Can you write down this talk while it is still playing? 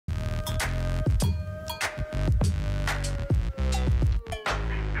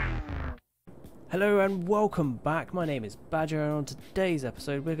Hello and welcome back. My name is Badger, and on today's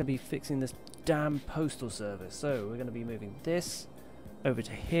episode we're going to be fixing this damn postal service. So we're going to be moving this over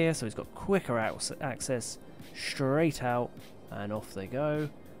to here so it's got quicker access straight out, and off they go.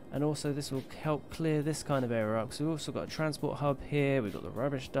 And also this will help clear this kind of area up, because we've also got a transport hub here, we've got the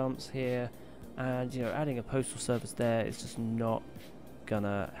rubbish dumps here, and you know, adding a postal service there is just not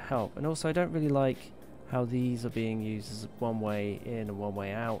gonna help. And also I don't really like how these are being used as one way in and one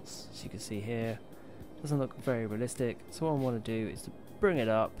way out, as you can see here. Doesn't look very realistic, so what I want to do is to bring it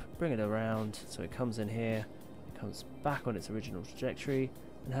up, bring it around so it comes in here, it comes back on its original trajectory,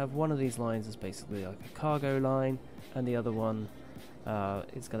 and have one of these lines as basically like a cargo line, and the other one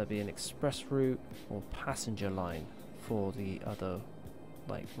is going to be an express route or passenger line for the other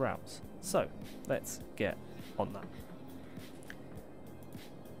like routes. So let's get on that.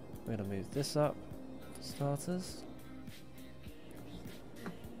 We're going to move this up for starters,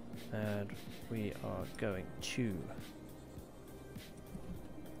 and we are going to...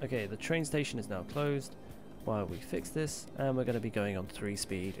 Okay, the train station is now closed while we fix this, and we're going to be going on 3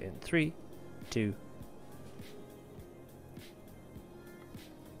 speed in 3, 2,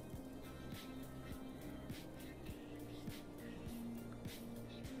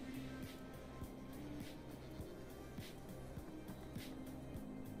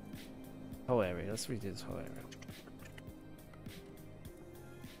 whole area. Let's redo this whole area.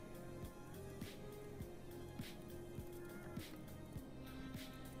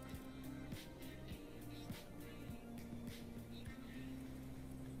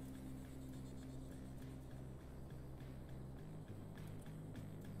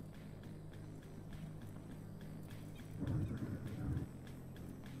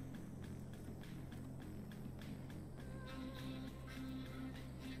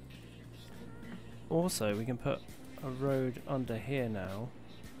 Also, we can put a road under here now,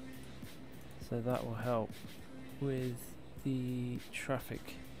 so that will help with the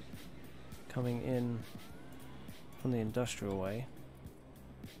traffic coming in from the industrial way.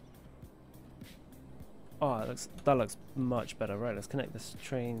 Oh, that looks much better. Right, let's connect this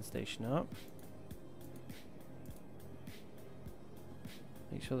train station up.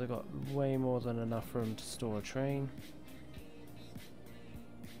 Make sure they've got way more than enough room to store a train.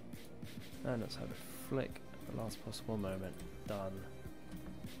 And let's have it flick at the last possible moment. Done.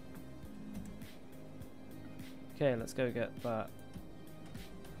 Okay, let's go get that.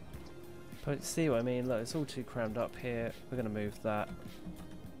 But see what I mean? Look, it's all too crammed up here. We're going to move that.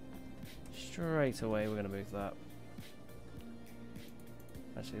 Straight away we're going to move that.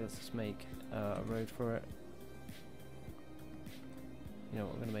 Actually, let's just make a road for it. You know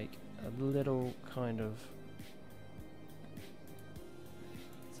what, we're going to make a little kind of...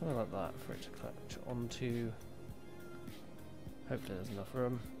 something like that for it to clutch onto. Hopefully there's enough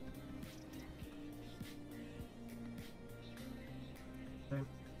room. You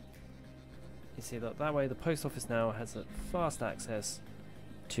see that way the post office now has a fast access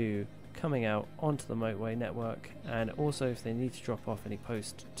to coming out onto the motorway network, and also if they need to drop off any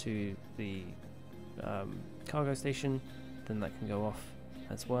post to the cargo station, then that can go off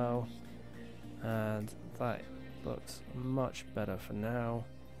as well. And that looks much better for now.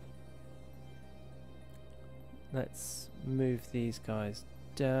 Let's move these guys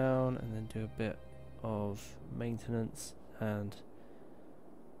down and then do a bit of maintenance. And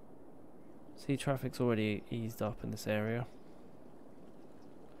see, traffic's already eased up in this area,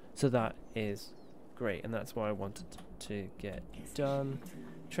 so that is great, and that's what I wanted to get done.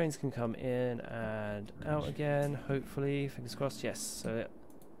 Trains can come in and out again, hopefully, fingers crossed. Yes, so yeah.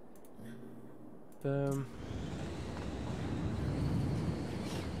 Boom.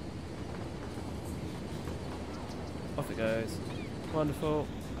 Off it goes. Wonderful.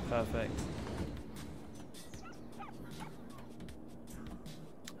 Perfect.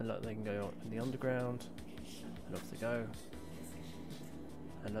 And look, they can go in the underground. And off they go.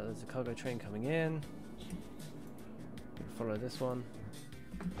 And look, there's a cargo train coming in. We can follow this one.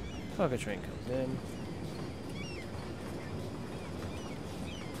 Cargo train comes in.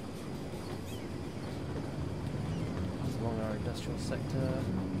 It's along our industrial sector.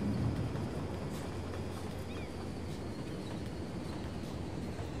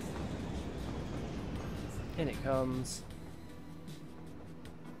 In it comes.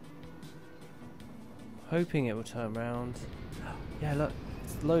 Hoping it will turn around. Yeah, look,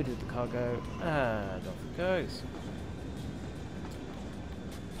 it's loaded the cargo, and off it goes.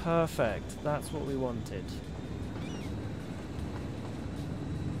 Perfect, that's what we wanted.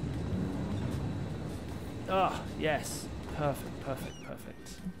 Ah, yes, perfect, perfect,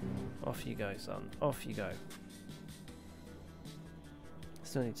 perfect. Off you go, son, off you go.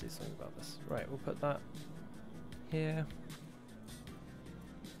 still need to do something about this. Right, we'll put that here.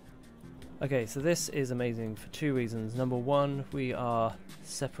 Okay, so this is amazing for two reasons. Number one, we are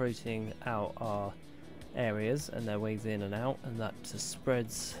separating out our areas and their ways in and out, and that just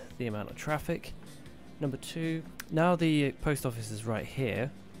spreads the amount of traffic. Number two, now the post office is right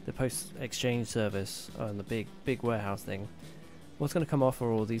here, the post exchange service and the big warehouse thing. What's going to come off are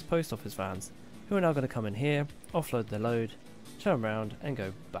all these post office vans who are now going to come in here, offload their load, turn around and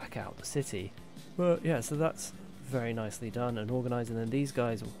go back out the city. Well, yeah, so that's very nicely done and organised, and then these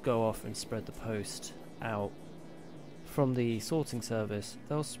guys will go off and spread the post out from the sorting service.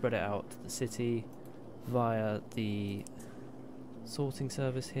 They'll spread it out to the city via the sorting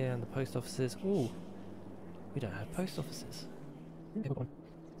service here and the post offices. Oh, we don't have post offices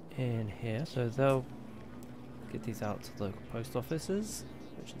in here, so they'll get these out to the local post offices,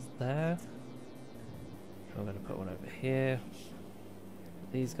 which is there. I'm going to put one over here.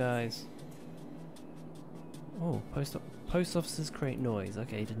 These guys. Oh, post offices create noise.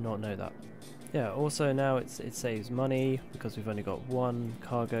 Okay, did not know that. Yeah, also now it saves money because we've only got one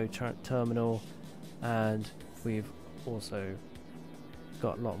cargo terminal, and we've also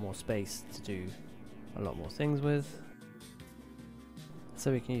got a lot more space to do a lot more things with.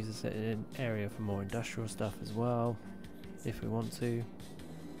 So we can use this area for more industrial stuff as well, if we want to.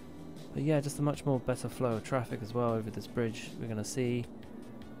 But yeah, just a much more better flow of traffic as well over this bridge we're going to see,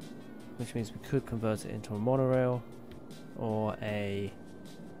 which means we could convert it into a monorail or a...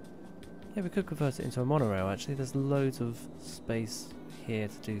 Yeah, we could convert it into a monorail actually. There's loads of space here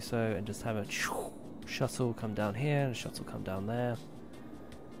to do so, and just have a shuttle come down here and a shuttle come down there.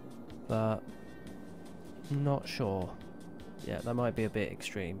 But not sure. Yeah, that might be a bit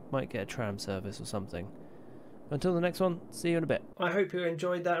extreme. Might get a tram service or something. Until the next one, see you in a bit. I hope you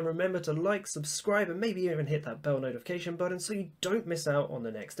enjoyed that, and remember to like, subscribe, and maybe even hit that bell notification button so you don't miss out on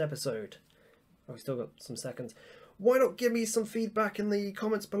the next episode. Oh, we still got some seconds. Why not give me some feedback in the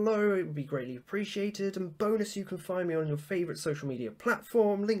comments below? It would be greatly appreciated. And bonus, you can find me on your favourite social media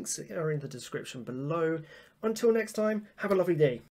platform. Links are in the description below. Until next time, have a lovely day.